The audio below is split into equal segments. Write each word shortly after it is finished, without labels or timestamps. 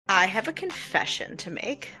I have a confession to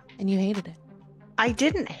make. And you hated it. I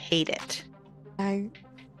didn't hate it. I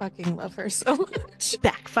fucking love her so much.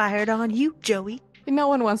 Backfired on you, Joey. No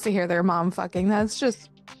one wants to hear their mom fucking. That's just,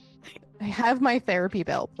 I have my therapy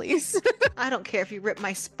bill, please. I don't care if you rip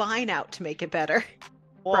my spine out to make it better.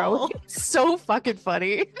 Bro, Whoa. it's so fucking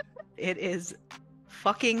funny. It is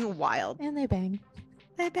fucking wild. And they bang.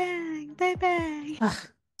 They bang, they bang. Ugh,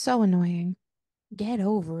 so annoying. Get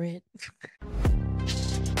over it.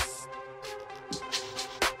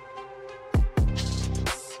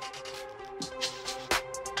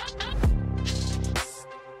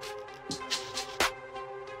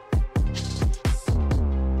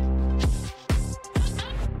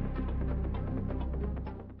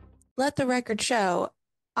 Let the record show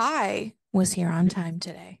I was here on time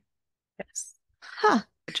today. Yes. Huh.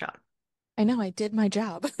 Good job. I know I did my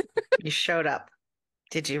job. You showed up.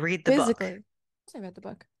 Did you read the book? Physically. I read the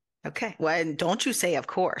book. Okay. Well, and don't you say, of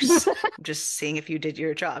course. I'm just seeing if you did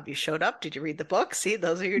your job. You showed up. Did you read the book? See,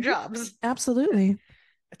 those are your jobs. Absolutely.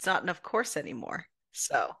 It's not an of course anymore.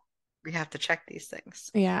 So we have to check these things.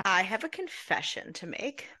 Yeah. I have a confession to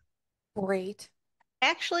make. Great. I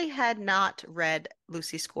actually had not read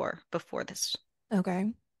Lucy Score before this,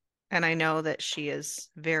 Okay. and I know that she is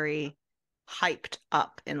very hyped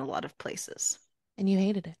up in a lot of places. And you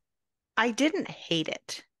hated it. I didn't hate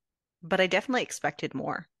it, but I definitely expected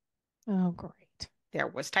more. Oh, great. There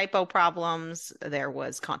was typo problems, there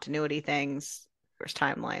was continuity things, there was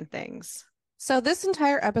timeline things. So this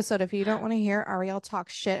entire episode, if you don't want to hear Arielle talk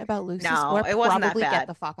shit about Lucy No, Score, it wasn't that probably get bad.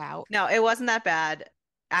 the fuck out. No, it wasn't that bad.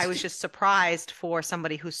 I was just surprised for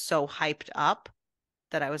somebody who's so hyped up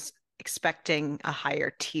that I was expecting a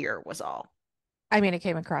higher tier was all. I mean, it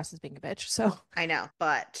came across as being a bitch, so I know,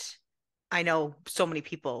 but I know so many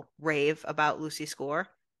people rave about Lucy Score.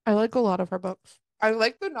 I like a lot of her books. I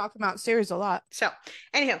like the Knock 'em Out series a lot. So,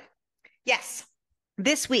 anywho, yes,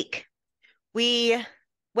 this week we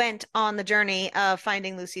went on the journey of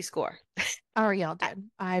finding Lucy Score. Arielle did.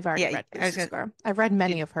 I've already Yeah, read Lucy Score. I've read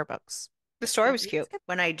many of her books. the story Did was you? cute.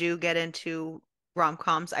 When I do get into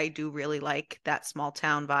rom-coms, I do really like that small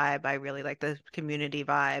town vibe. I really like the community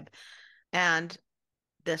vibe. And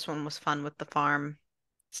this one was fun with the farm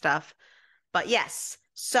stuff. But yes,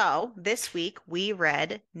 so this week we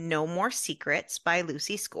read No More Secrets by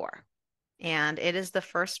Lucy Score. And it is the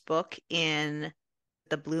first book in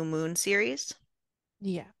the Blue Moon series.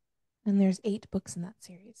 Yeah. And there's 8 books in that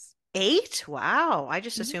series. 8? Wow. I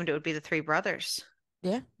just Mhm. assumed it would be the three brothers.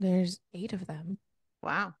 Yeah, there's 8 of them.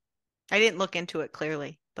 Wow. I didn't look into it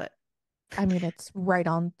clearly, but I mean, it's right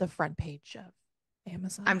on the front page of I'm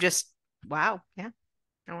Amazon. just, wow. Yeah.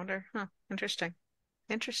 I wonder. Huh. Interesting.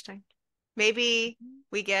 Interesting. Maybe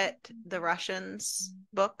we get the Russians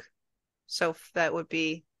book. So that would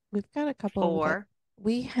be We've got a couple. four.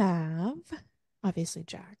 We have obviously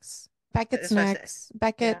Jax. Beckett's That's what I said. next.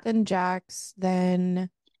 Beckett, Yeah. then Jax, then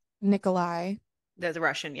Nikolai, The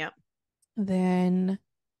Russian. Yep. then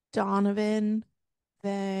Donovan,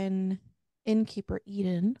 then Innkeeper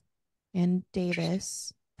Eden and Interesting.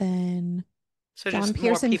 Davis, then So John just more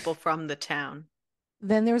Pearson. people from the town.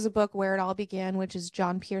 Then there was a book Where It All Began, which is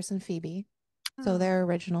John Pierce and Phoebe. So Oh. their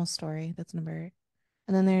original story. That's number.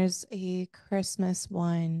 And then there's a Christmas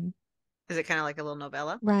one, Is it kind of like a little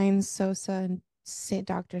novella? Ryan Sosa and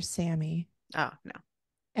Dr. Sammy. Oh, no.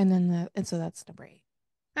 And so that's number 8.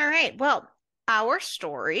 All right. Well, our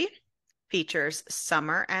story features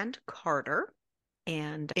Summer and Carter,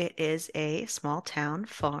 and it is a small town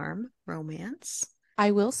farm romance.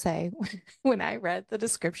 I will say, when I read the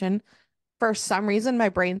description, for some reason, my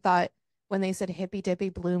brain thought when they said hippy dippy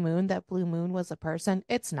blue moon, that blue moon was a person.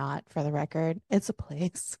 It's not, for the record. It's a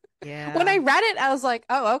place. When I Yeah. read it, I was like,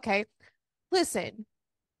 oh, okay. Listen,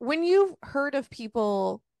 when you've heard of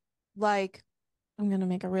people like, I'm going to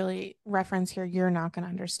make a really reference here you're not going to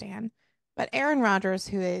understand, but Aaron Rodgers,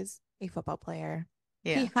 who is a football player,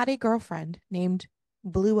 he Yeah. had a girlfriend named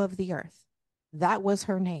Blue of the Earth. That was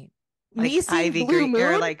her name. Me Like seeing Ivy Blue Green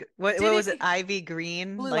or Moon like what was didn't it? Ivy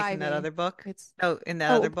Green, Blue like in that Ivy. other book? It's Oh, in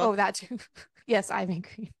that other book? that too. Yes, Ivy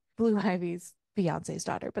Green. Blue Ivy's Beyonce's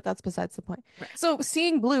daughter, but that's besides the point. Right. So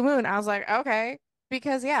seeing Blue Moon, I was like, okay,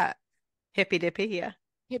 because yeah, Hippy dippy, yeah.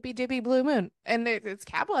 hippy dippy Blue Moon, and it's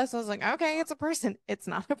capitalist. I was like, okay, it's a person. It's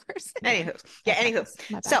not a person. Anywho, I yeah, anywho. digress.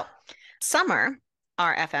 My bad. So, Summer,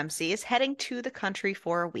 our FMC, is heading to the country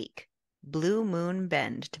for a week. Blue Moon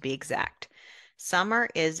Bend, to be exact. Summer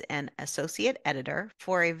is an associate editor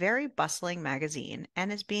for a very bustling magazine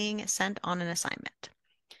and is being sent on an assignment.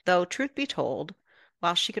 Though, truth be told,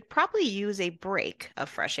 while she could probably use a break of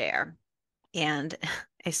fresh air and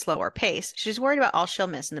a slower pace, she's worried about all she'll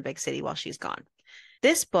miss in the big city while she's gone.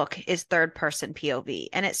 This book is third person POV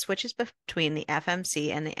and it switches between the FMC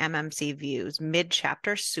and the MMC views mid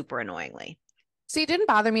chapter super annoyingly. See, it didn't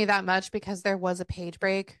bother me that much because there was a page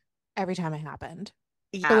break every time it happened.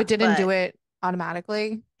 So Yeah, it didn't do but it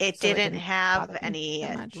automatically. it So it didn't didn't have bother me any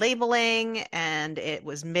that much. labeling and it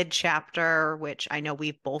was mid chapter, which I know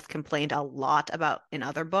we've both complained a lot about in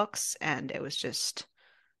other books, and it was just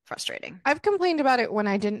frustrating. I've complained about it when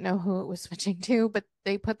I didn't know who it was switching to, but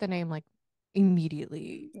they put the name like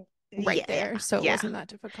immediately right Yeah, yeah, there. So it yeah. wasn't that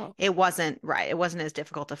difficult. It wasn't right. It wasn't as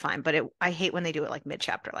difficult to find, but I hate when they do it like mid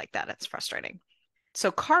chapter like that. It's frustrating. So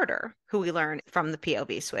Carter, who we learn from the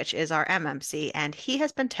POV switch, is our MMC, and he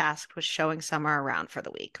has been tasked with showing Summer around for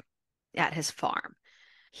the week at his farm.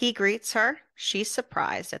 He greets her. She's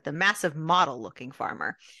surprised at the massive model-looking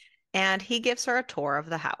farmer, and he gives her a tour of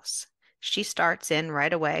the house. She starts in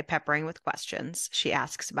right away, peppering with questions. She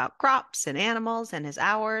asks about crops and animals and his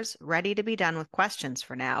hours. Ready to be done with questions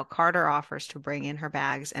for now, Carter offers to bring in her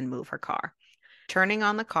bags and move her car. Turning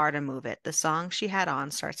on the car to move it, the song she had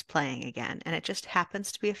on starts playing again, and it just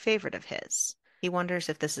happens to be a favorite of his. He wonders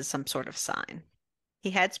if this is some sort of sign.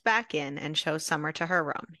 He heads back in and shows Summer to her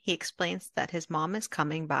room. He explains that his mom is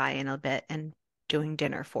coming by in a bit and doing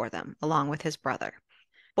dinner for them, along with his brother.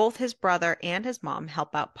 Both his brother and his mom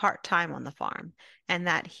help out part-time on the farm, and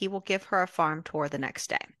that he will give her a farm tour the next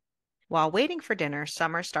day. While waiting for dinner,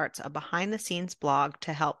 Summer starts a behind-the-scenes blog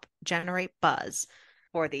to help generate buzz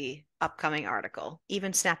for the upcoming article,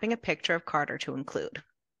 even snapping a picture of Carter to include.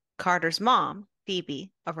 Carter's mom,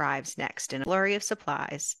 Phoebe, arrives next in a flurry of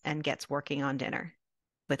supplies and gets working on dinner,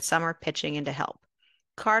 with Summer pitching in to help.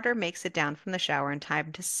 Carter makes it down from the shower in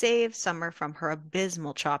time to save Summer from her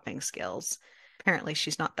abysmal chopping skills. Apparently,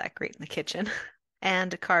 she's not that great in the kitchen.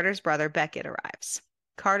 And Carter's brother, Beckett, arrives.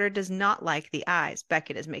 Carter does not like the eyes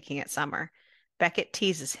Beckett is making at Summer. Beckett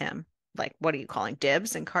teases him, like, what are you calling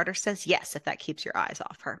dibs? And Carter says yes, if that keeps your eyes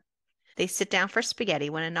off her. They sit down for spaghetti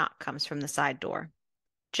when a knock comes from the side door.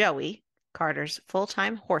 Joey, Carter's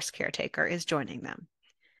full-time horse caretaker, is joining them.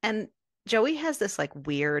 And Joey has this like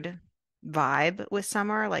weird vibe with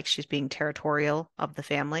Summer, like she's being territorial of the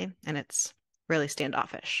family, and it's really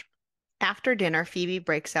standoffish. After dinner, Phoebe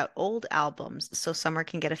breaks out old albums so Summer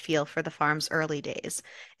can get a feel for the farm's early days,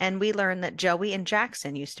 and we learn that Joey and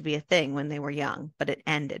Jackson used to be a thing when they were young, but it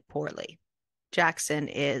ended poorly. Jackson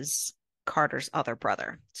is Carter's other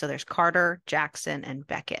brother. So there's Carter, Jackson, and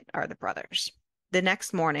Beckett are the brothers. The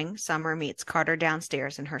next morning, Summer meets Carter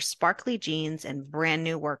downstairs in her sparkly jeans and brand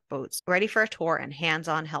new work boots, ready for a tour and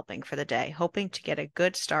hands-on helping for the day, hoping to get a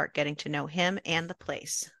good start getting to know him and the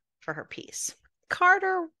place for her piece.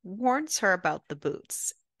 Carter warns her about the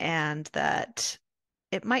boots and that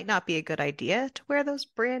it might not be a good idea to wear those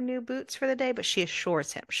brand new boots for the day, but she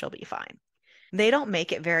assures him she'll be fine. They don't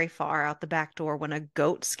make it very far out the back door when a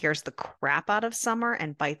goat scares the crap out of Summer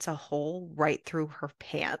and bites a hole right through her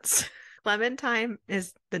pants. Clementine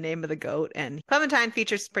is the name of the goat, and Clementine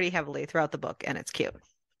features pretty heavily throughout the book, and it's cute.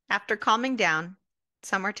 After calming down,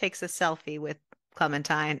 Summer takes a selfie with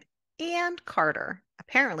Clementine and Carter.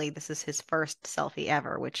 Apparently, this is his first selfie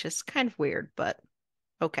ever, which is kind of weird, but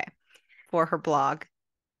okay, for her blog,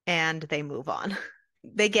 and they move on.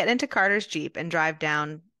 They get into Carter's Jeep and drive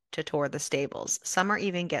down to tour the stables. Summer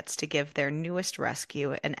even gets to give their newest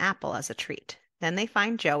rescue an apple as a treat. Then they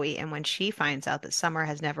find Joey, and when she finds out that Summer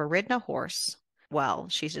has never ridden a horse, well,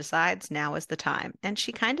 she decides now is the time. And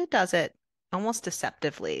she kind of does it almost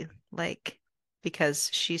deceptively, like because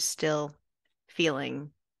she's still feeling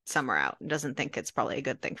Summer out and doesn't think it's probably a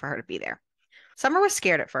good thing for her to be there. Summer was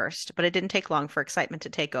scared at first, but it didn't take long for excitement to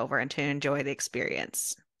take over and to enjoy the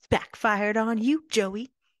experience. Backfired on you,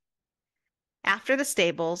 Joey. After the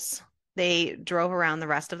stables, they drove around the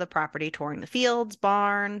rest of the property, touring the fields,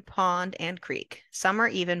 barn, pond, and creek. Summer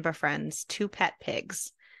even befriends two pet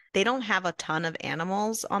pigs. They don't have a ton of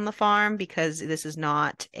animals on the farm because this is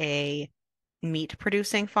not a meat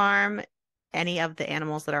producing farm. Any of the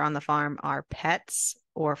animals that are on the farm are pets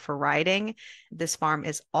or for riding. This farm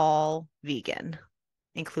is all vegan,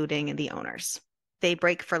 including the owners. They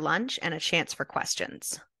break for lunch and a chance for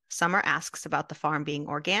questions. Summer asks about the farm being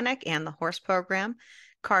organic and the horse program.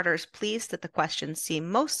 Carter's pleased that the questions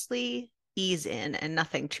seem mostly ease in and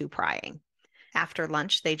nothing too prying. After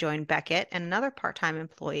lunch, they join Beckett and another part-time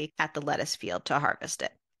employee at the lettuce field to harvest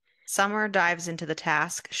it. Summer dives into the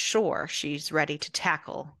task, sure she's ready to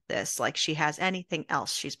tackle this like she has anything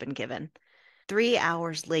else she's been given. 3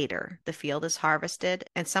 hours later, the field is harvested,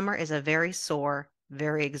 and Summer is a very sore,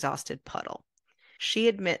 very exhausted puddle. She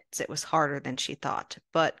admits it was harder than she thought,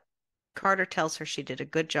 but Carter tells her she did a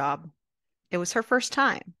good job It was her first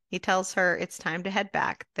time. He tells her it's time to head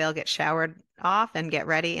back. They'll get showered off and get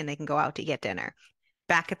ready, and they can go out to get dinner.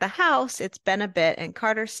 Back at the house, it's been a bit, and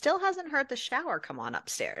Carter still hasn't heard the shower come on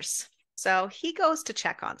upstairs. So he goes to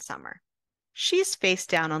check on Summer. She's face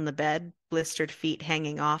down on the bed, blistered feet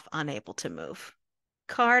hanging off, unable to move.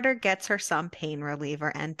 Carter gets her some pain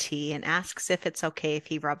reliever and tea and asks if it's okay if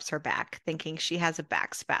he rubs her back, thinking she has a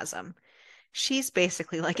back spasm. She's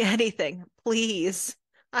basically like, anything, please.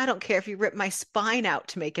 I don't care if you rip my spine out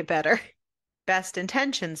to make it better. Best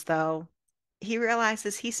intentions, though. He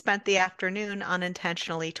realizes he spent the afternoon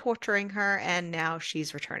unintentionally torturing her, and now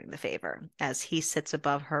she's returning the favor as he sits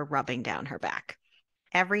above her, rubbing down her back.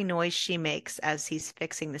 Every noise she makes as he's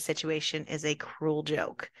fixing the situation is a cruel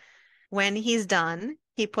joke. When he's done,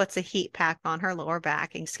 he puts a heat pack on her lower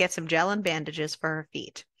back and gets some gel and bandages for her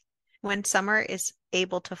feet. When Summer is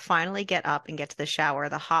able to finally get up and get to the shower,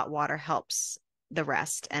 the hot water helps the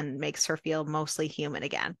rest and makes her feel mostly human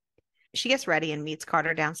again. She gets ready and meets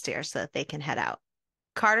Carter downstairs so that they can head out.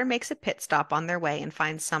 Carter makes a pit stop on their way and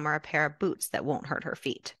finds Summer a pair of boots that won't hurt her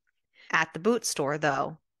feet. At the boot store,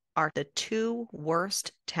 though, are the two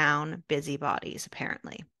worst town busybodies,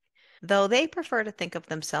 apparently, though they prefer to think of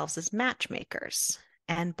themselves as matchmakers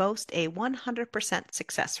and boast a 100%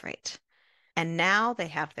 success rate. And now they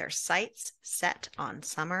have their sights set on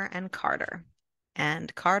Summer and Carter.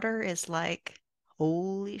 And Carter is like,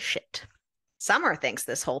 holy shit. Summer thinks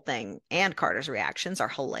this whole thing and Carter's reactions are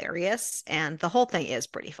hilarious, and the whole thing is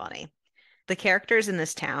pretty funny. The characters in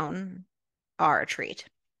this town are a treat.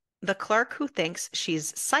 The clerk who thinks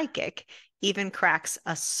she's psychic even cracks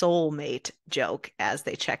a soulmate joke as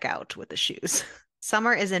they check out with the shoes.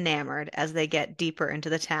 Summer is enamored as they get deeper into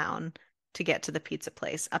the town to get to the pizza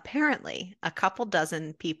place. Apparently, a couple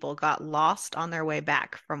dozen people got lost on their way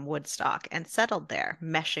back from Woodstock and settled there,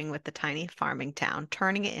 meshing with the tiny farming town,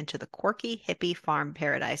 turning it into the quirky hippie farm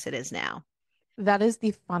paradise it is now. That is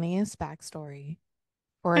the funniest backstory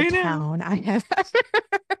for a I know. town I have ever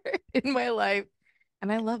heard in my life.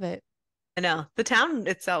 And I love it. I know. The town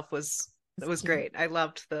itself It's was cute. great. I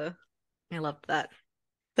loved that.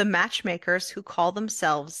 The matchmakers who call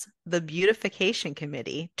themselves the Beautification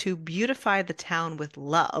Committee to beautify the town with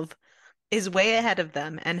love is way ahead of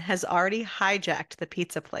them and has already hijacked the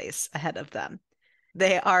pizza place ahead of them.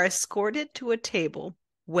 They are escorted to a table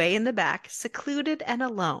way in the back, secluded and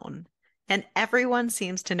alone, and everyone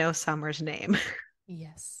seems to know Summer's name.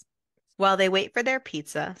 Yes. While they wait for their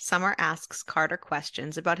pizza, Summer asks Carter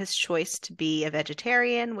questions about his choice to be a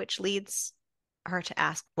vegetarian, which leads her to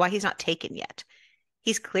ask why he's not taken yet.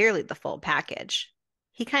 He's clearly the full package.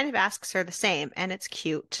 He kind of asks her the same, and it's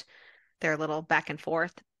cute. They're a little back and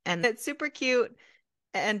forth, and it's super cute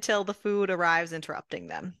until the food arrives, interrupting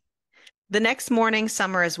them. The next morning,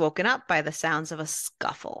 Summer is woken up by the sounds of a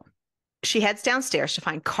scuffle. She heads downstairs to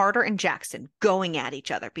find Carter and Jackson going at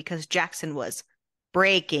each other because Jackson was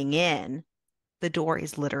breaking in. The door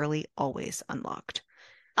is literally always unlocked.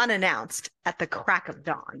 Unannounced at the crack of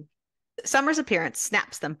dawn. Summer's appearance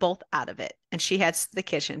snaps them both out of it, and she heads to the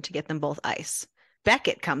kitchen to get them both ice.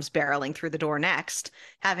 Beckett comes barreling through the door next,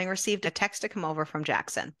 having received a text to come over from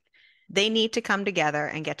Jackson. They need to come together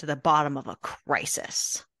and get to the bottom of a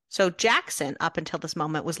crisis. So Jackson, up until this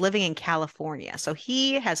moment, was living in California. So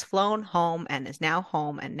he has flown home and is now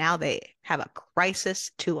home, and now they have a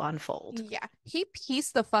crisis to unfold. Yeah. He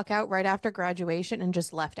pieced the fuck out right after graduation and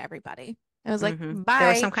just left everybody. I was like, There was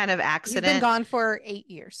bye. some kind of You've been accident, gone for 8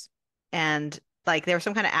 years. and like there was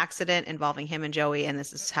some kind of accident involving him and Joey, and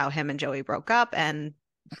this is how him and Joey broke up, and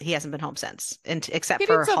he hasn't been home since, and except He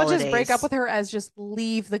didn't for so much as break up holidays. with her as just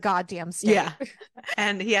leave the goddamn state. Yeah,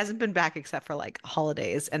 and he hasn't been back except for like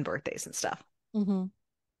holidays and birthdays and stuff. hmm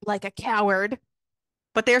Like a coward.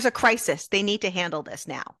 But there's a crisis. They need to handle this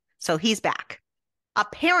now. So he's back.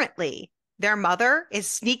 Apparently, their mother is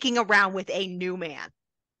sneaking around with a new man.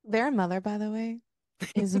 Their mother, by the way,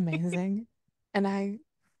 is amazing. And I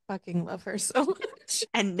fucking love her so much.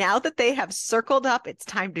 And now that they have circled up, it's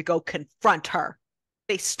time to go confront her.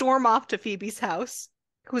 They storm off to Phoebe's house,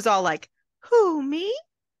 who's all like, who, me?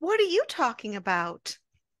 What are you talking about?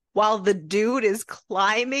 While the dude is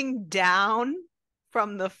climbing down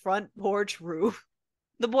from the front porch roof.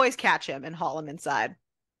 The boys catch him and haul him inside.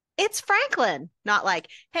 It's Franklin, not like,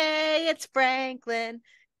 hey, it's Franklin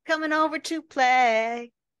coming over to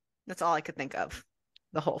play. That's all I could think of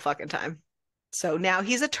the whole fucking time. So now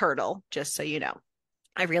he's a turtle, just so you know.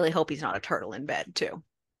 I really hope he's not a turtle in bed, too.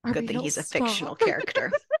 Good thing Arielle, he's a fictional stop.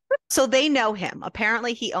 character. So they know him.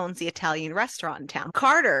 Apparently, he owns the Italian restaurant in town.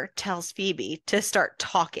 Carter tells Phoebe to start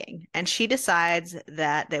talking, and she decides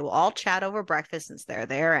that they will all chat over breakfast since they're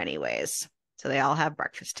there anyways. So they all have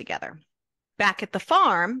breakfast together. Back at the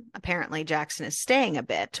farm, apparently Jackson is staying a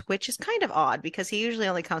bit, which is kind of odd because he usually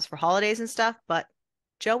only comes for holidays and stuff, but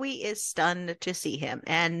Joey is stunned to see him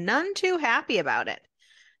and none too happy about it.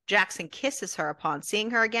 Jackson kisses her upon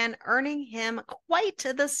seeing her again, earning him quite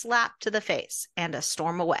the slap to the face and a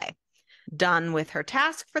storm away. Done with her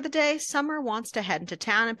task for the day, Summer wants to head into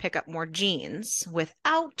town and pick up more jeans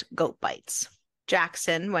without goat bites.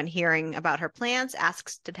 Jackson, when hearing about her plans,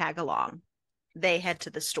 asks to tag along. They head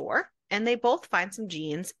to the store and they both find some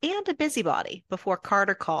jeans and a busybody before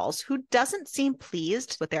Carter calls, who doesn't seem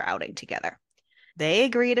pleased with their outing together. They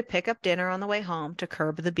agree to pick up dinner on the way home to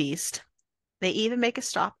curb the beast. They even make a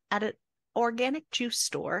stop at an organic juice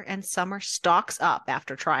store, and Summer stocks up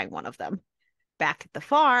after trying one of them. Back at the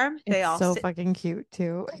farm, they It's all so sit. fucking cute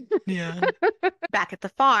too. Yeah. Back at the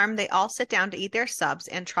farm, they all sit down to eat their subs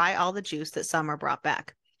and try all the juice that Summer brought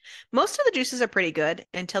back. Most of the juices are pretty good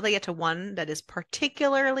until they get to one that is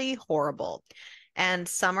particularly horrible. And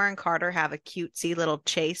Summer and Carter have a cutesy little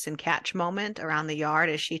chase and catch moment around the yard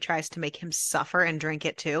as she tries to make him suffer and drink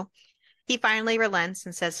it too. He finally relents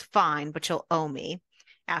and says, "Fine, but you'll owe me,"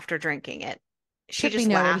 after drinking it. She Should be just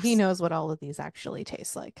noted, he laughs. knows what all of these actually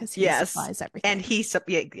taste like because he Yes. supplies And everything.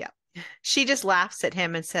 yeah, yeah. She just laughs at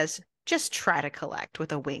him and says, "Just try to collect,"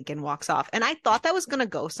 with a wink, and walks off. And I thought that was going to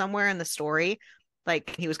go somewhere in the story.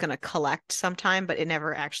 Like he was going to collect sometime, but it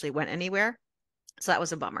never actually went anywhere. So that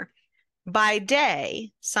was a bummer. By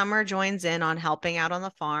day, Summer joins in on helping out on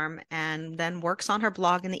the farm and then works on her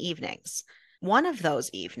blog in the evenings. One of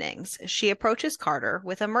those evenings, she approaches Carter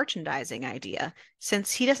with a merchandising idea,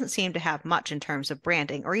 since he doesn't seem to have much in terms of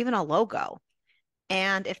branding or even a logo.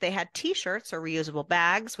 And if they had t-shirts or reusable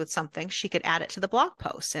bags with something, she could add it to the blog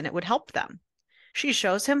post and it would help them. She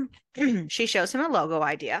shows him she shows him a logo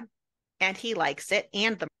idea and he likes it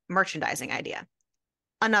and the merchandising idea.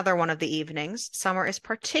 Another one of the evenings, Summer is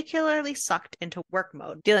particularly sucked into work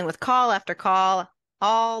mode, dealing with call after call,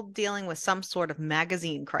 all dealing with some sort of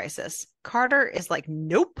magazine crisis. Carter is like,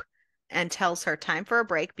 "Nope," and tells her time for a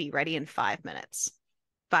break, be ready in 5 minutes.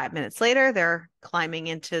 5 minutes later, they're climbing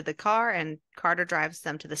into the car and Carter drives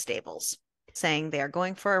them to the stables, saying they are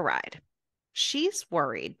going for a ride. She's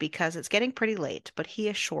worried because it's getting pretty late, but he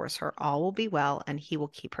assures her all will be well and he will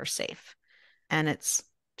keep her safe. And it's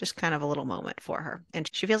just kind of a little moment for her. And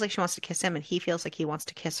she feels like she wants to kiss him, and he feels like he wants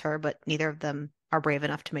to kiss her, but neither of them are brave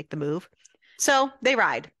enough to make the move. So they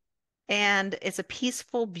ride. And it's a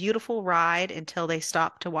peaceful, beautiful ride until they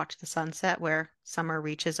stop to watch the sunset, where Summer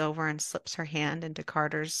reaches over and slips her hand into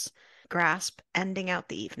Carter's grasp, ending out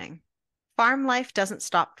the evening. Farm life doesn't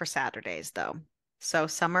stop for Saturdays, though. So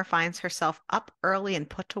Summer finds herself up early and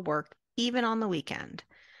put to work, even on the weekend.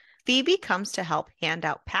 Phoebe comes to help hand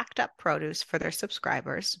out packed up produce for their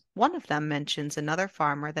subscribers. One of them mentions another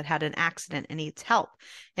farmer that had an accident and needs help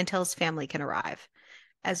until his family can arrive.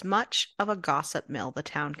 As much of a gossip mill the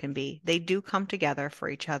town can be, they do come together for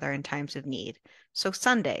each other in times of need. So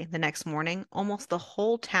Sunday, the next morning, almost the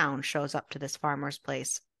whole town shows up to this farmer's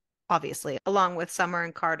place, obviously, along with Summer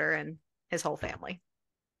and Carter and his whole family.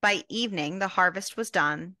 By evening, the harvest was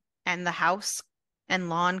done and the house and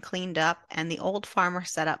lawn cleaned up, and the old farmer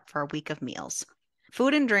set up for a week of meals.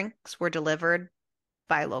 Food and drinks were delivered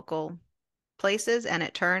by local places, and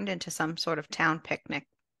it turned into some sort of town picnic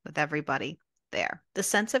with everybody there. The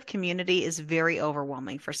sense of community is very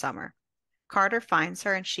overwhelming for Summer. Carter finds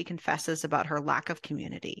her and she confesses about her lack of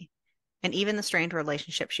community and even the strained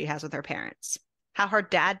relationship she has with her parents. How her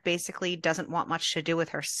dad basically doesn't want much to do with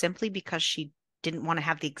her simply because she didn't want to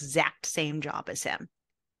have the exact same job as him.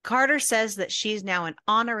 Carter says that she's now an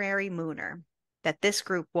honorary mooner, that this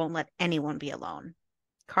group won't let anyone be alone.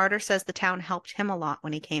 Carter says the town helped him a lot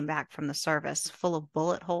when he came back from the service, full of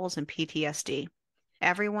bullet holes and PTSD.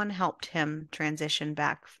 Everyone helped him transition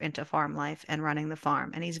back into farm life and running the farm,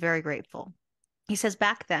 and he's very grateful. He says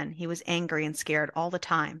back then he was angry and scared all the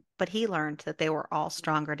time, but he learned that they were all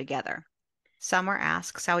stronger together. Summer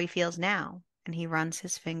asks how he feels now, and he runs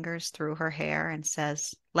his fingers through her hair and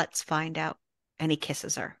says, "Let's find out." And he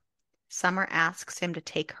kisses her. Summer asks him to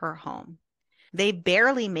take her home. They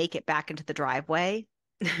barely make it back into the driveway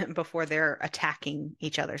before they're attacking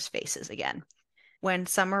each other's faces again. When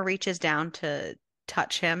Summer reaches down to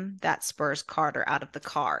touch him, that spurs Carter out of the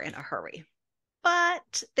car in a hurry.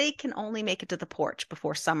 But they can only make it to the porch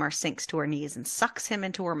before Summer sinks to her knees and sucks him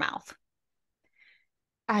into her mouth.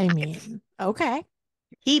 I mean, okay.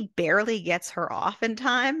 He barely gets her off in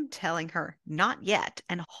time, telling her not yet,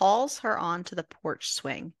 and hauls her onto the porch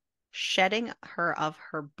swing, shedding her of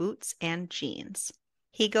her boots and jeans.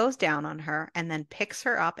 He goes down on her and then picks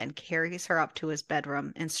her up and carries her up to his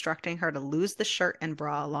bedroom, instructing her to lose the shirt and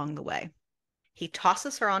bra along the way. He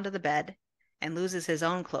tosses her onto the bed and loses his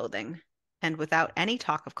own clothing. And without any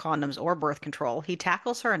talk of condoms or birth control, he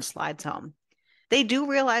tackles her and slides home. They do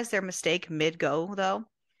realize their mistake mid-go, though,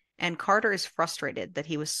 and Carter is frustrated that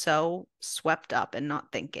he was so swept up and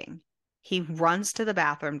not thinking. He runs to the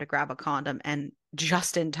bathroom to grab a condom, and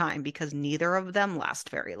just in time because neither of them last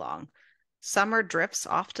very long. Summer drifts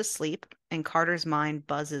off to sleep, and Carter's mind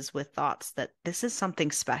buzzes with thoughts that this is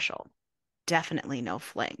something special. Definitely no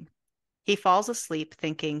fling. He falls asleep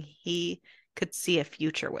thinking he could see a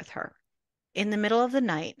future with her. In the middle of the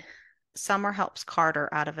night, Summer helps Carter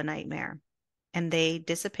out of a nightmare, and they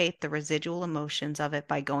dissipate the residual emotions of it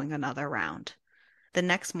by going another round. The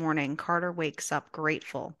next morning, Carter wakes up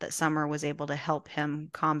grateful that Summer was able to help him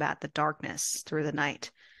combat the darkness through the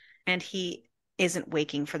night, and he isn't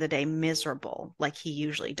waking for the day miserable like he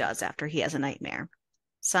usually does after he has a nightmare.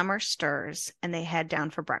 Summer stirs, and they head down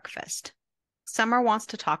for breakfast. Summer wants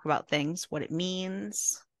to talk about things, what it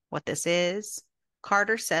means, what this is.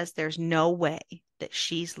 Carter says there's no way that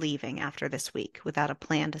she's leaving after this week without a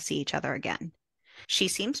plan to see each other again. She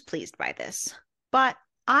seems pleased by this, but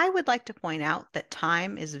I would like to point out that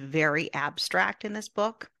time is very abstract in this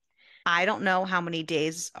book. I don't know how many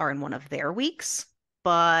days are in one of their weeks,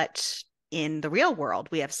 but in the real world,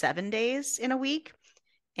 we have 7 days in a week,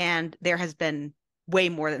 and there has been way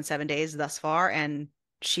more than 7 days thus far, and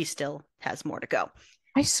she still has more to go.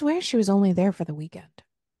 I swear she was only there for the weekend.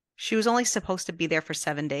 She was only supposed to be there for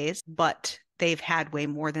 7 days, but they've had way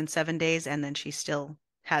more than 7 days, and then she still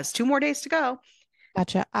has 2 more days to go.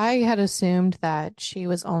 Gotcha. I had assumed that she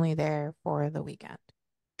was only there for the weekend.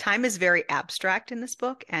 Time is very abstract in this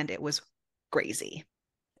book, and it was crazy.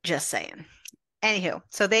 Just saying. Anywho,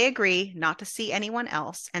 so they agree not to see anyone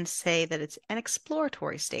else and say that it's an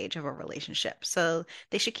exploratory stage of a relationship. So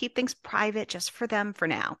they should keep things private just for them for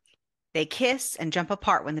now. They kiss and jump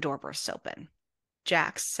apart when the door bursts open.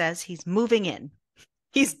 Jax says he's moving in.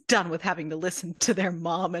 He's done with having to listen to their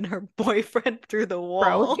mom and her boyfriend through the Bro,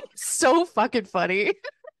 wall. it's so fucking funny.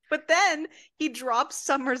 But then he drops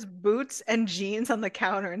Summer's boots and jeans on the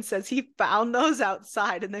counter and says he found those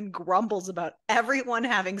outside and then grumbles about everyone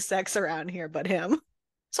having sex around here but him.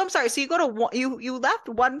 So I'm sorry. So you go to one, you left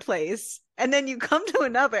one place and then you come to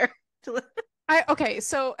another. Okay,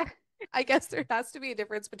 so I guess there has to be a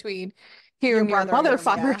difference between Your hearing your brother and mother your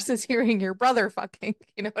fuck yeah. versus hearing your brother fucking.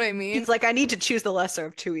 You know what I mean? He's like, I need to choose the lesser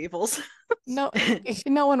of two evils. No,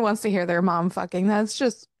 no one wants to hear their mom fucking. That's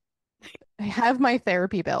just have my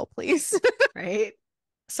therapy bill, please. Right?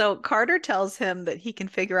 So Carter tells him that he can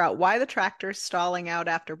figure out why the tractor's stalling out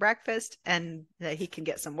after breakfast and that he can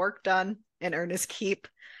get some work done and earn his keep.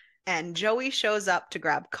 And Joey shows up to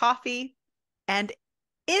grab coffee and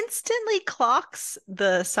instantly clocks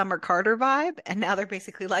the Summer Carter vibe. And now they're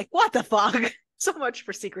basically like, what the fuck? So much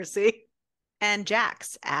for secrecy. And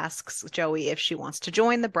Jax asks Joey if she wants to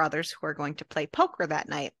join the brothers who are going to play poker that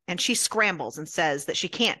night. And she scrambles and says that she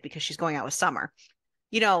can't because she's going out with Summer.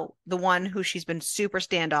 You know, the one who she's been super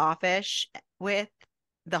standoffish with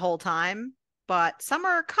the whole time. But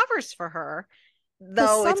Summer covers for her, Because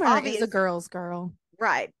though it's Summer is a obvious. girl's girl.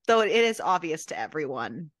 Right. Though it is obvious to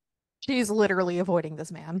everyone. She's literally avoiding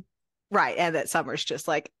this man. Right. And that Summer's just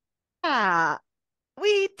like, ah,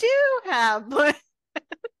 we do have plans.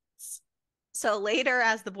 So later,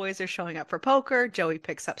 as the boys are showing up for poker, Joey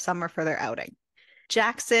picks up Summer for their outing.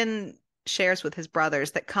 Jackson shares with his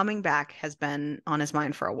brothers that coming back has been on his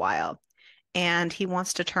mind for a while, and he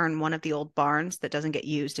wants to turn one of the old barns that doesn't get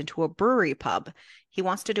used into a brewery pub. He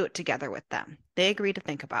wants to do it together with them. They agree to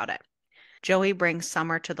think about it. Joey brings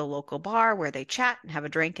Summer to the local bar where they chat and have a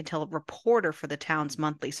drink until a reporter for the town's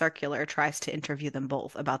monthly circular tries to interview them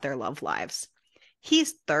both about their love lives.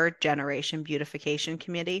 He's third generation beautification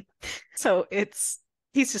committee. So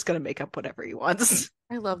he's just going to make up whatever he wants.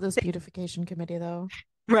 I love this beautification committee, though.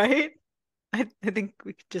 Right? I think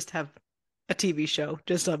we could just have a TV show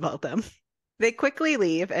just about them. They quickly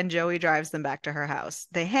leave and Joey drives them back to her house.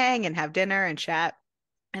 They hang and have dinner and chat.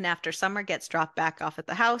 And after Summer gets dropped back off at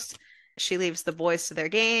the house, she leaves the boys to their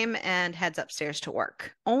game and heads upstairs to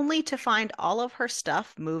work, only to find all of her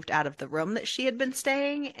stuff moved out of the room that she had been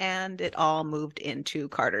staying, and it all moved into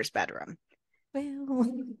Carter's bedroom.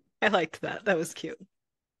 Well, I liked that. That was cute.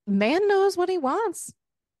 man knows what he wants.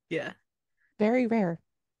 Yeah. Very rare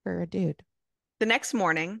for a dude. The next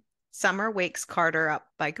morning, Summer wakes Carter up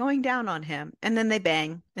by going down on him, and then they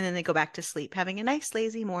bang, and then they go back to sleep, having a nice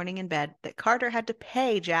lazy morning in bed that Carter had to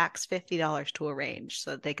pay Jax $50 to arrange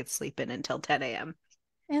so that they could sleep in until 10 a.m.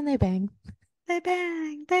 And they bang. They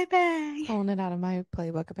bang, they bang. Pulling it out of my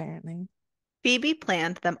playbook, apparently. Phoebe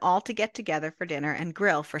planned them all to get together for dinner and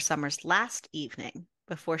grill for Summer's last evening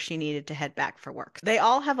before she needed to head back for work. They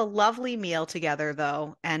all have a lovely meal together,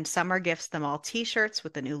 though, and Summer gifts them all t-shirts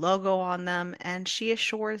with the new logo on them, and she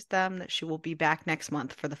assures them that she will be back next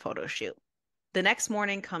month for the photo shoot. The next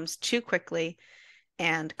morning comes too quickly,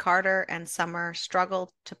 and Carter and Summer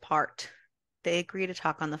struggle to part. They agree to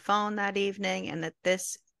talk on the phone that evening and that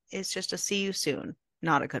this is just a see you soon,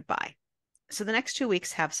 not a goodbye. So the next 2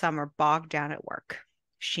 weeks have Summer bogged down at work.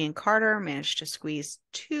 She and Carter managed to squeeze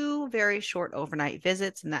 2 very short overnight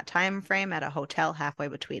visits in that time frame at a hotel halfway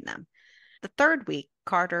between them. The third week,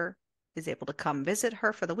 Carter is able to come visit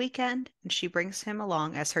her for the weekend, and she brings him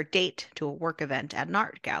along as her date to a work event at an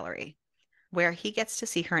art gallery, where he gets to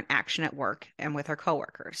see her in action at work and with her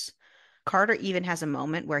coworkers. Carter even has a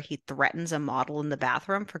moment where he threatens a model in the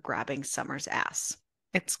bathroom for grabbing Summer's ass.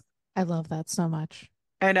 It's I love that so much.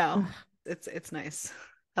 I know. Ugh. It's nice.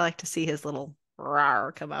 I like to see his little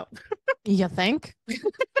rawr come out. You think?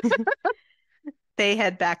 They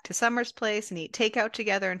head back to Summer's place and eat takeout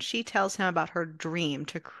together, and she tells him about her dream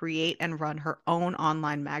to create and run her own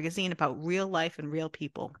online magazine about real life and real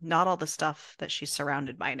people, not all the stuff that she's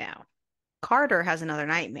surrounded by now. Carter has another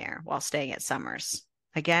nightmare while staying at Summer's.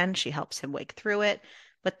 Again, she helps him wake through it,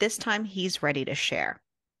 but this time he's ready to share.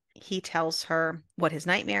 He tells her what his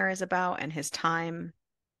nightmare is about and his time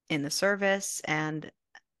in the service and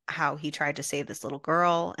how he tried to save this little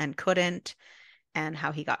girl and couldn't, and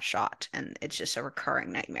how he got shot. And it's just a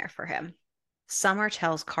recurring nightmare for him. Summer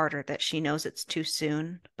tells Carter that she knows it's too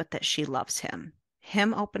soon, but that she loves him.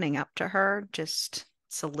 Him opening up to her just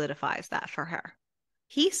solidifies that for her.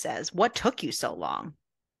 He says, "What took you so long?"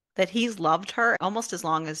 That he's loved her almost as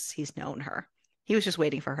long as he's known her. He was just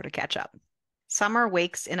waiting for her to catch up. Summer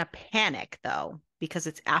wakes in a panic, though, because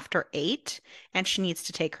it's after 8 and she needs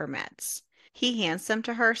to take her meds. He hands them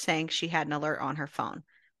to her, saying she had an alert on her phone.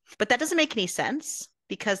 But that doesn't make any sense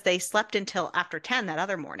because they slept until after 10 that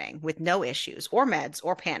other morning with no issues or meds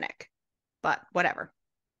or panic. But whatever.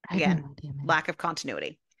 I have no Again, idea, man. lack of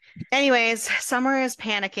continuity. Anyways, Summer is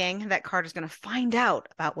panicking that Carter's going to find out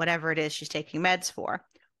about whatever it is she's taking meds for.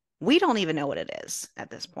 We don't even know what it is at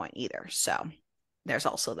this point either. So there's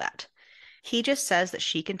also that. He just says that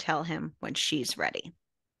she can tell him when she's ready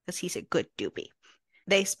because he's a good doobie.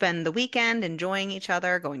 They spend the weekend enjoying each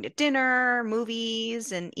other, going to dinner,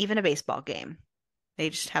 movies, and even a baseball game. They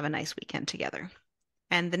just have a nice weekend together.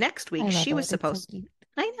 And the next I week, love she was it. It's so supposed, cute.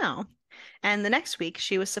 I know. And the next week,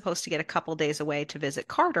 she was supposed to get a couple days away to visit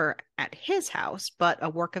Carter at his house, but a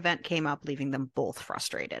work event came up, leaving them both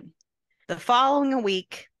frustrated. The following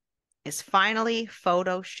week is finally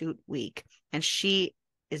photo shoot week, and she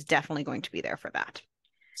is definitely going to be there for that.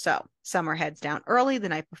 So Summer heads down early the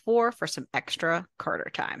night before for some extra Carter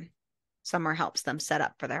time. Summer helps them set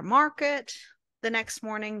up for their market the next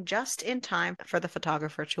morning, just in time for the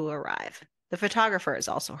photographer to arrive. The photographer is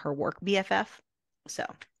also her work BFF, so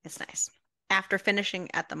it's nice. After finishing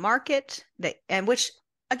at the market, which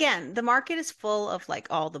again, the market is full of like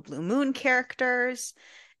all the Blue Moon characters,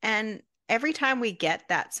 and every time we get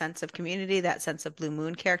that sense of community, that sense of Blue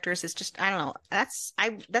Moon characters, it's just I don't know.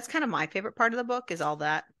 That's kind of my favorite part of the book is all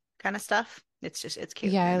that kind of stuff. It's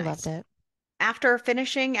cute Yeah, I and loved nice. it. After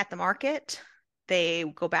finishing at the market, they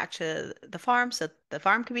go back to the farm so the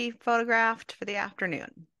farm can be photographed for the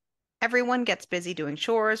afternoon. Everyone gets busy doing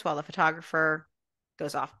chores while the photographer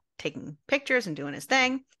goes off taking pictures and doing his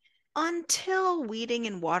thing until weeding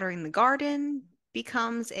and watering the garden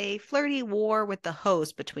becomes a flirty war with the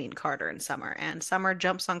hose between Carter and Summer. And Summer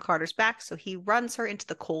jumps on Carter's back, so he runs her into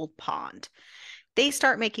the cold pond. They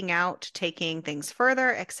start making out, taking things further,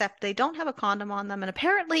 except they don't have a condom on them, and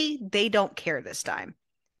apparently they don't care this time.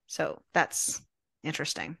 So that's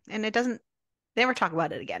interesting. And it doesn't, they never talk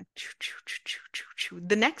about it again.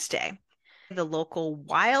 The next day, the local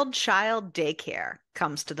wild child daycare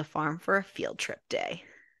comes to the farm for a field trip day.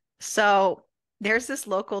 So there's this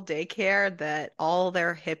local daycare that all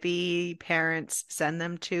their hippie parents send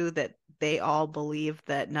them to that they all believe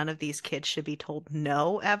that none of these kids should be told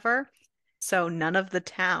no ever. So none of the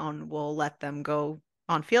town will let them go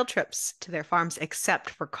on field trips to their farms except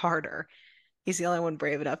for Carter. He's the only one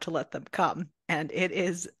brave enough to let them come. And it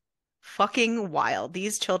is fucking wild.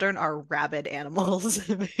 These children are rabid animals,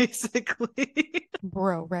 basically.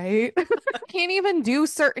 Bro, right? Can't even do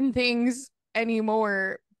certain things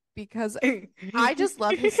anymore because I just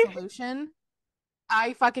love his solution.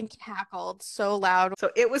 I fucking cackled so loud.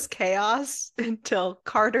 So it was chaos until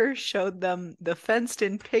Carter showed them the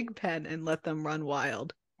fenced-in pig pen and let them run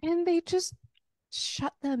wild. And they just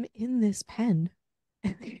shut them in this pen.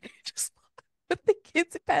 And they just put the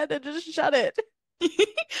kids' pen and just shut it.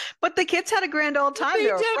 But the kids had a grand old time. They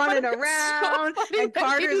They were did, but running it was so around, funny and that he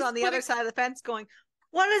Carter's was on the other putting side of the fence going,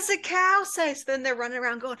 What does the cow say? So then they're running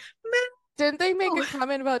around going, Didn't they make a moo.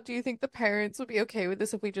 comment about, do you think the parents would be okay with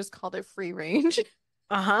this if we just called it free range?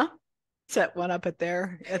 Uh-huh. Set one up at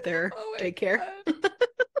their Oh my daycare. God.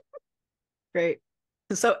 Great.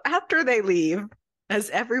 So after they leave, as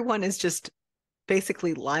everyone is just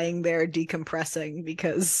basically lying there decompressing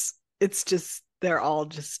because it's just they're all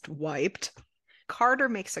just wiped, Carter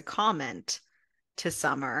makes a comment to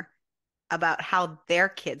Summer about how their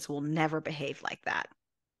kids will never behave like that.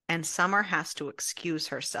 And Summer has to excuse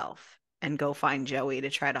herself and go find Joey to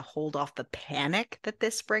try to hold off the panic that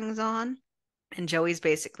this brings on. And Joey's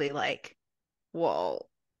basically like, well,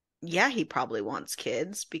 yeah, he probably wants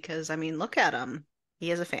kids because, I mean, look at him. He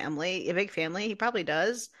has a family, a big family. He probably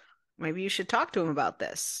does. Maybe you should talk to him about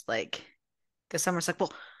this. Like, because Summer's like,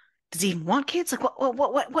 well, does he even want kids? Like,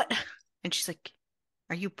 what? And she's like,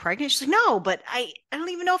 are you pregnant? She's like, no, but I don't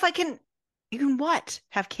even know if I can, you can what?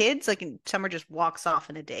 Have kids? Like, and Summer just walks off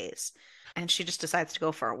in a daze. And she just decides to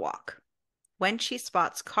go for a walk. When she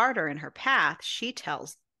spots Carter in her path, she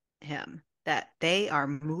tells him that they are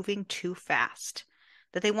moving too fast,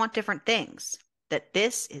 that they want different things, that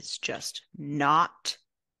this is just not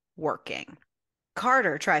working.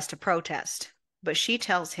 Carter tries to protest, but she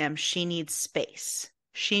tells him she needs space,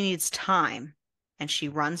 she needs time, and she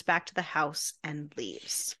runs back to the house and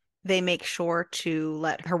leaves. They make sure to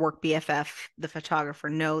let her work BFF, the photographer,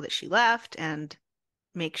 know that she left and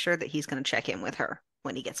make sure that he's going to check in with her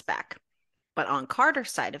when he gets back. But on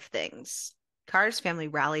Carter's side of things, Carter's family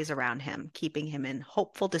rallies around him, keeping him in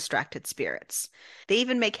hopeful, distracted spirits. They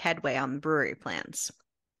even make headway on the brewery plans.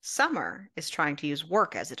 Summer is trying to use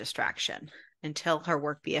work as a distraction until her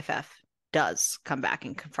work BFF does come back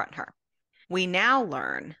and confront her. We now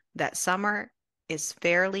learn that Summer is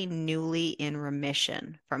fairly newly in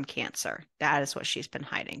remission from cancer. That is what she's been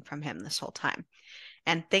hiding from him this whole time,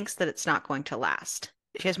 and thinks that it's not going to last.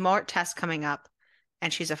 She has more tests coming up,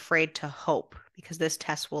 and she's afraid to hope because this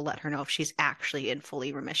test will let her know if she's actually in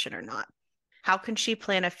fully remission or not. How can she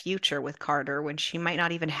plan a future with Carter when she might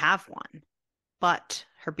not even have one? But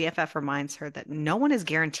her BFF reminds her that no one is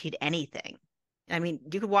guaranteed anything. I mean,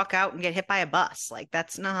 you could walk out and get hit by a bus. Like,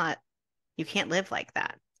 that's not, you can't live like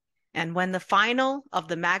that. And when the final of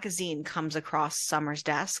the magazine comes across Summer's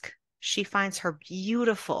desk, she finds her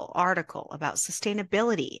beautiful article about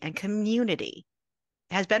sustainability and community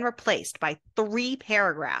has been replaced by 3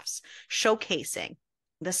 paragraphs showcasing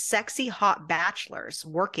the sexy hot bachelors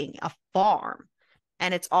working a farm.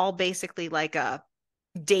 And it's all basically like a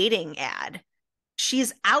dating ad.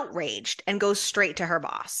 She's outraged and goes straight to her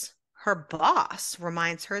boss. Her boss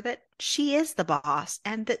reminds her that she is the boss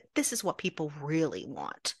and that this is what people really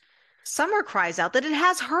want. Summer cries out that it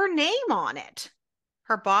has her name on it.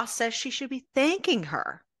 Her boss says she should be thanking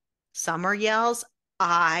her. Summer yells,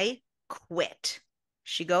 I quit.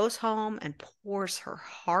 She goes home and pours her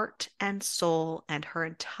heart and soul and her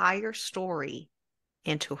entire story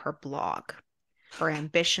into her blog. Her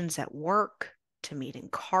ambitions at work, to meeting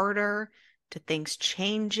Carter, to things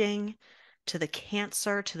changing, to the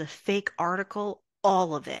cancer, to the fake article,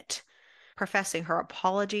 all of it. Professing her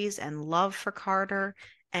apologies and love for Carter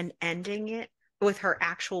and ending it with her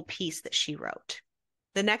actual piece that she wrote.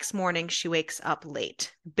 The next morning, she wakes up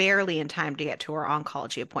late, barely in time to get to her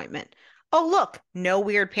oncology appointment. Oh, look, no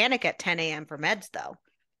weird panic at 10 a.m. for meds, though.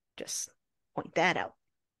 Just point that out.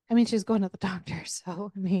 I mean, she's going to the doctor,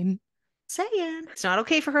 so I mean, Saying it's not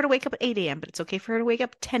okay for her to wake up at 8 a.m., but it's okay for her to wake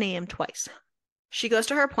up at 10 a.m. twice. She goes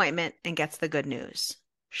to her appointment and gets the good news.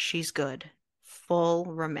 She's good, full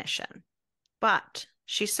remission. But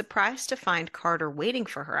she's surprised to find Carter waiting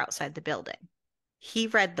for her outside the building. He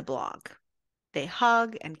read the blog. They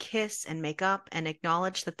hug and kiss and make up and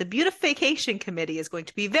acknowledge that the beautification committee is going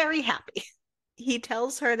to be very happy. He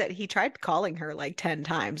tells her that he tried calling her like 10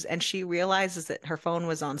 times and she realizes that her phone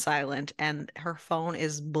was on silent and her phone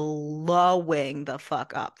is blowing the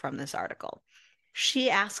fuck up from this article. She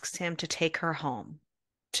asks him to take her home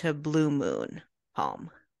to Blue Moon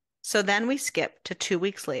home. So then we skip to 2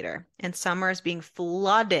 weeks later, and Summer is being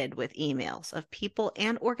flooded with emails of people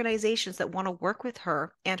and organizations that want to work with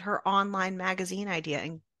her and her online magazine idea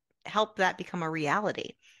and help that become a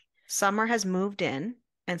reality. Summer has moved in,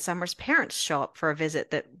 and Summer's parents show up for a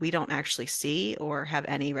visit that we don't actually see or have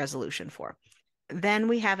any resolution for. Then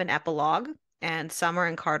we have an epilogue, and Summer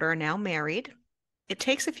and Carter are now married. It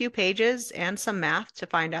takes a few pages and some math to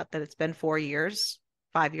find out that it's been 4 years,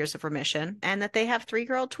 5 years of remission, and that they have 3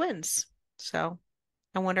 girl twins. So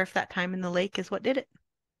I wonder if that time in the lake is what did it.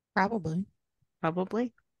 probably.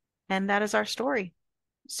 Probably. And that is our story.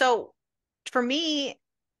 So for me,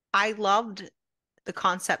 I loved the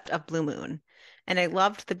concept of Blue Moon And I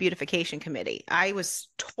loved the beautification committee. I was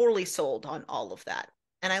totally sold on all of that.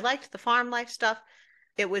 And I liked the farm life stuff.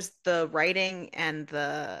 It was the writing and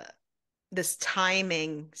the this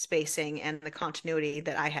timing, spacing, and the continuity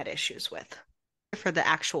that I had issues with for the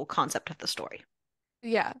actual concept of the story.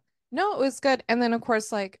 Yeah. No, it was good. And then of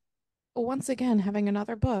course, like once again, having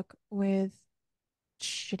another book with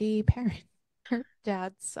shitty parent. Her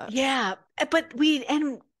dad sucks. Yeah, but we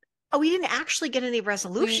didn't actually get any We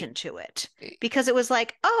resolution to it because it was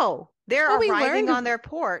like, oh, well, they're we arriving on learned. their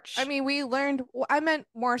I porch. mean, we learned. I meant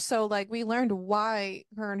more so like we learned why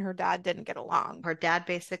her and her dad didn't get along. Her dad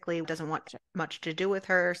basically doesn't want much to do with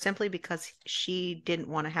her simply because she didn't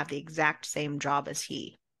want to have the exact same job as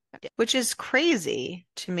he did, which is crazy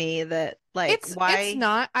to me that like It's why,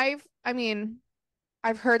 not. I mean,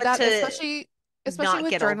 I've heard but that, to especially not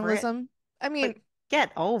with get over it, journalism. I but mean,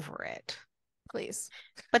 get over it. please.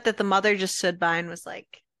 But that the mother just stood by and was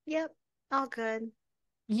like, yep, all good.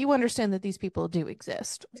 You understand that these people do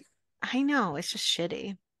exist. I know, it's just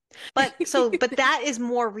shitty. But that is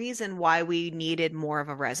more reason why we needed more of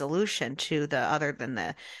a resolution to the other than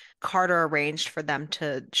the Carter arranged for them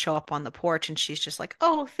to show up on the porch and she's just like,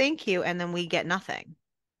 "Oh, thank you." And then we get nothing.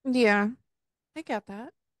 Yeah, I get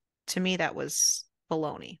that. To me, that was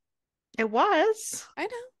baloney. It was. I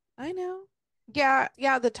know. I know. Yeah,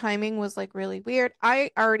 yeah, the timing was like really weird.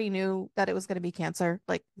 I already knew that it was going to be cancer.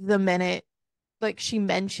 Like the minute like she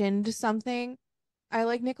mentioned something. I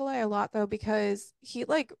like Nikolai a lot though because he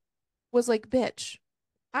like was like, "Bitch,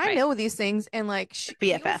 I Right. know these things," and like he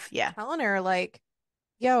BFF, was yeah. telling her like,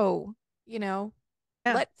 "Yo, you know,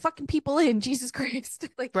 Yeah. let fucking people in, Jesus Christ."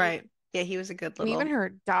 Like Right. Yeah, he was a good and even little. her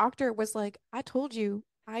doctor was like, "I told you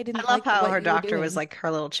I I didn't love like how what her you were doctor was doing." like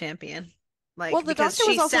her little champion. Well, Like the because doctor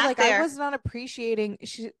was she also sat like, "I there was not appreciating."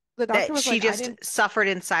 The doctor that was she like, "I just didn't." suffered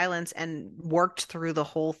in silence and worked through the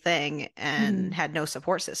whole thing and Mhm. had no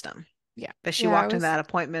support system. Yeah, But she yeah, it walked in was that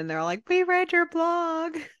appointment and they're like, "We read your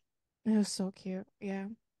blog." so cute. Yeah.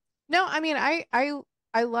 No, I mean, I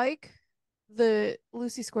like the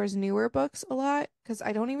Lucy Score's newer books a lot because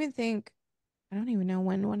I don't even know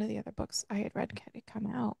when one of the other books I had read had come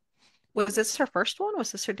out. Was this her first one?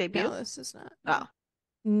 Was this her No, debut? this is not. Oh, No.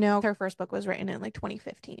 No, her first book was written in like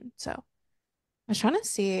 2015. So I was trying to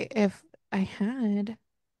see if I had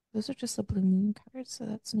those are just the Blue Moon cards, so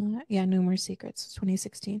that's not. Yeah, No More Secrets,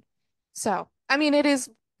 2016. So, I mean, it is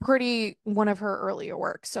pretty one of her earlier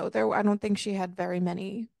works. So there I don't think she had very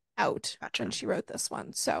many out when gotcha. she wrote this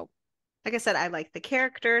one. So, Like I said, I like the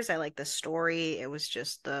characters, I like the story. It was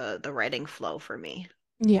just the writing flow for me.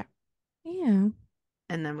 yeah. Yeah.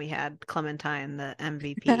 And then we had Clementine, the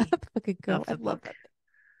MVP Fucking go. of I the love book. that.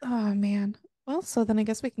 Oh man. Well, so then I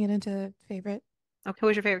guess we can get into favorite Okay, who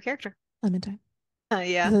was your favorite character? Clementine.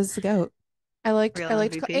 Yeah, This is the goat. real I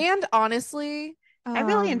liked, MVP. and honestly, I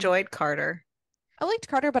really um, enjoyed Carter, I liked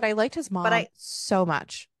Carter, but I liked his but mom so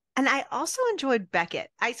much. I also enjoyed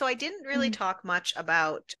Beckett. I didn't really Mm. talk much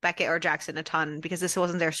about Beckett or Jackson a ton because this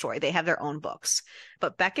wasn't their story. They have their own books.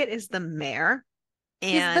 But Beckett is the mayor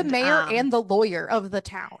He's the and mayor and the lawyer of the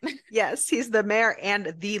town. yes, he's the mayor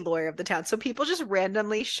and the lawyer of the town. So people just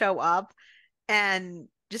randomly show up and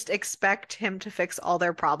just expect him to fix all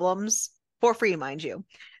their problems for free, mind you.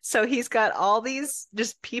 So he's got all these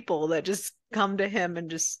just people that just come to him and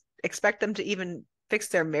just expect them to even fix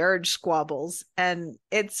their marriage squabbles. And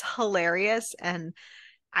it's hilarious. And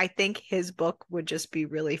I think his book would just be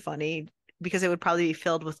really funny because it would probably be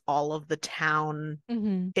filled with all of the town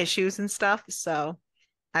hmm issues and stuff. So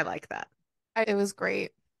I like that. It was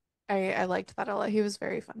great. I liked that a lot. He was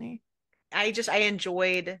very funny. I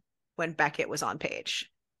enjoyed when Beckett was on page.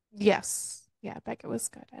 Yes. Yeah, Beckett was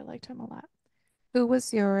good. I liked him a lot. Who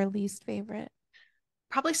was your least favorite?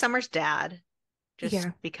 Probably Summer's dad, just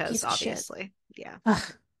Yeah, because piece of shit. obviously. Yeah.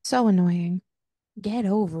 Ugh, so annoying. Get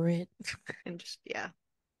over it. And just yeah.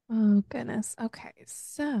 Oh, goodness. Okay,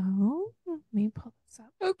 so let me pull this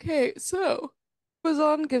up. Okay, so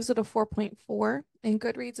Amazon gives it a 4.4 and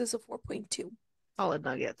Goodreads is a 4.2. Solid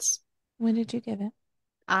nuggets. When did you give it?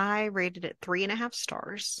 I rated it 3.5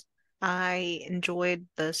 stars. I enjoyed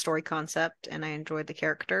the story concept and I enjoyed the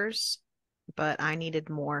characters, but I needed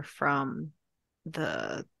more from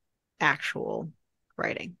the actual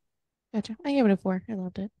writing. Gotcha. I gave it a 4. I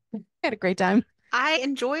loved it. I had a great time. I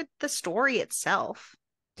enjoyed the story itself.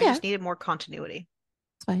 I Yeah, just needed more continuity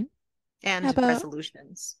it's fine. How and about,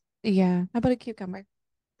 resolutions. yeah, how about a cucumber?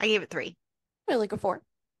 I gave it three. I like a 4.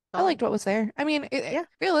 I Solid. liked what was there. I mean, Yeah.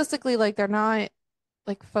 realistically, like they're not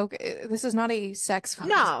like this is not a sex focused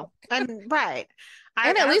No, book. and right.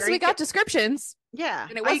 And at least are we you got kidding? descriptions. Yeah.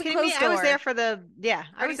 And it Are you wasn't kidding me? closed I was there door. for the, yeah,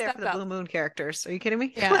 I Pretty was there for stepped the up. Blue Moon characters. Are you kidding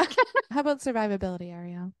me? Yeah. Like, How about survivability,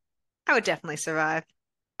 Ariel? I would definitely survive,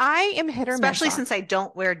 I am hit or miss especially on. since I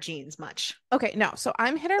don't wear jeans much. Okay, no. So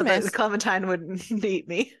I'm hit or The miss. Clementine wouldn't eat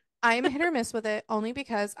me. I'm hit or miss with it only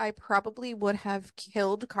because I probably would have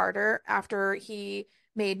killed Carter after he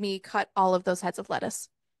made me cut all of those heads of lettuce.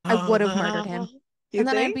 I would have murdered him. You And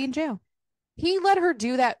then I'd be think? in jail. He let her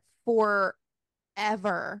do that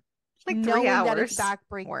forever, Like three knowing that his hours. back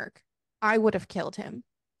brain work. I would have killed him.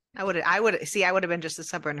 I would have been just as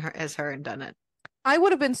stubborn as her and done it. I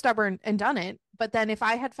would have been stubborn and done it. But then if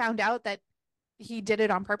I had found out that he did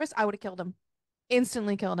it on purpose, I would have killed him.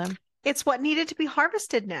 Instantly killed him. It's what needed to be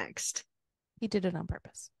harvested next. He did it on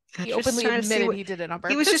purpose. He Just openly trying to see admitted what he did it on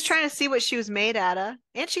he was just purpose. trying to see what she was made out of,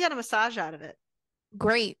 and she got a massage out of it.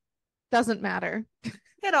 Great. Doesn't matter.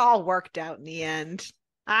 It all worked out in the end.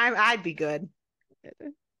 I'd be good.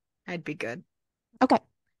 I'd be good. Okay.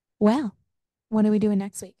 Well, what are we doing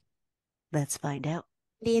next week? Let's find out.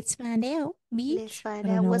 Let's find out, Let's beach. I find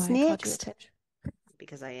don't out know what's why I called you a next. bitch.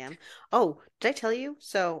 Because I am. Oh, did I tell you?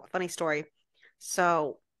 So, funny story.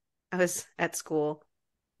 So, I was at school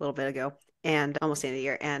a little bit ago and almost the end of the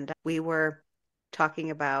year, and we were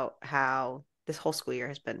talking about how this whole school year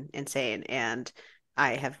has been insane, and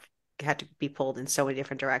I have had to be pulled in so many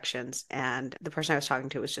different directions. And the person I was talking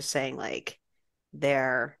to was just saying, like,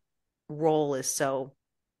 their role is so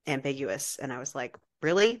ambiguous. And I was like,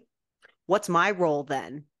 really? What's my role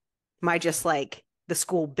then? Am I just like the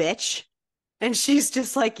school bitch? And she's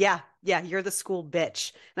just like, yeah, you're the school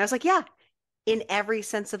bitch. And I was like, yeah, in every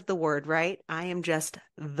sense of the word, right? I am just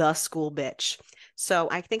the school bitch. So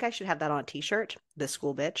I think I should have that on a t-shirt, the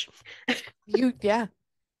school bitch. Yeah.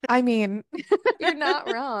 I mean, you're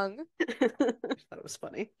not wrong. I thought it was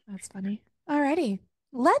funny. That's funny. Alrighty.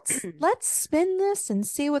 Let's spin this and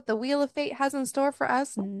see what the Wheel of Fate has in store for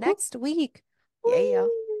us next week. Yeah.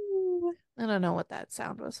 Ooh. I don't know what that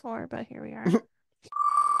sound was for, but here we are.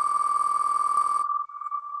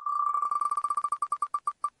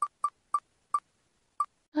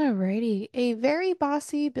 Alrighty. A very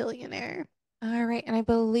bossy billionaire. All right, and I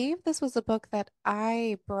believe this was a book that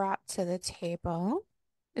I brought to the table.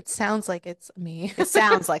 It sounds like it's me. It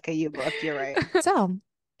sounds like a you book. You're right. So,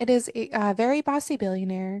 it is a very bossy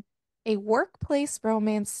billionaire, a workplace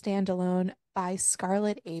romance standalone by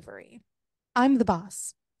Scarlett Avery. I'm the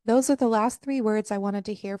boss. Those are the last three words I wanted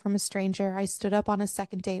to hear from a stranger I stood up on a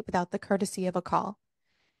second date without the courtesy of a call.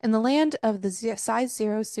 In the land of the size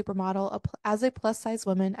zero supermodel, as a plus size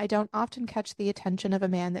woman, I don't often catch the attention of a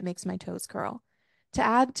man that makes my toes curl. To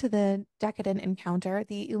add to the decadent encounter,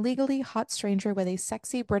 the illegally hot stranger with a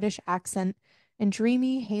sexy British accent and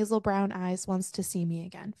dreamy hazel brown eyes wants to see me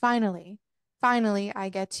again. Finally, I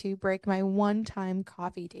get to break my one-time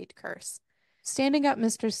coffee date curse. Standing up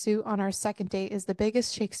Mr. Suit on our second date is the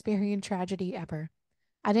biggest Shakespearean tragedy ever.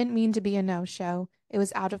 I didn't mean to be a no-show. It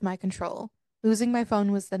was out of my control. Losing my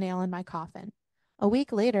phone was the nail in my coffin. A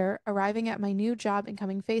week later, arriving at my new job and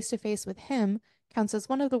coming face to face with him counts as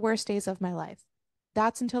one of the worst days of my life.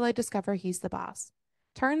 That's until I discover he's the boss.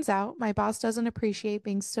 Turns out, my boss doesn't appreciate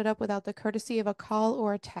being stood up without the courtesy of a call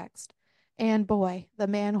or a text. And boy, the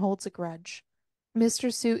man holds a grudge.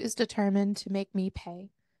 Mr. Suit is determined to make me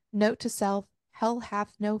pay. Note to self, hell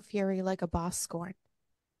hath no fury like a boss scorned.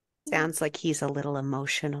 Sounds like he's a little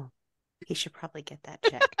emotional. He should probably get that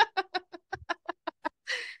checked.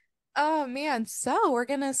 Oh man, so we're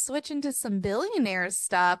gonna switch into some billionaire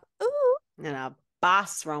stuff. Ooh. And a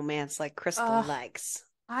boss romance like Krystal Uh, likes.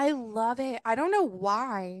 I love it. I don't know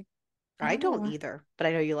why. I I don't know don't why. either, but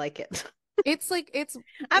I know you like it. It's like I'm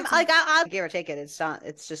it's like I'll give or take it.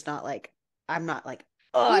 It's just not like I'm not like,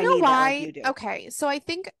 oh, you I know need that like why? you do. Okay, so I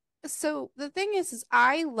think so the thing is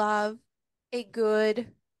I love a good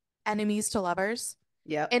enemies to lovers,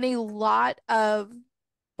 Yep. and a lot of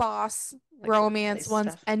boss Like romance workplace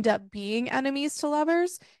ones stuff. end up being enemies to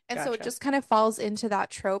lovers, and so it Gotcha. just kind of falls into that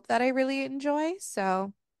trope that I really enjoy.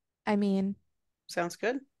 So, I mean, Sounds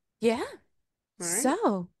good. yeah. All right.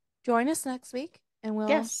 So, join us next week and we'll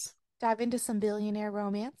Yes. dive into some billionaire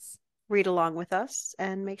romance Read along with us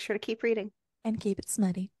and make sure to keep reading. and keep it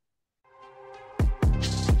smutty.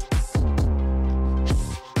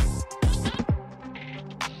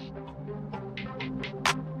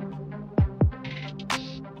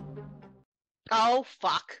 Oh,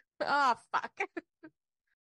 fuck. Oh, fuck.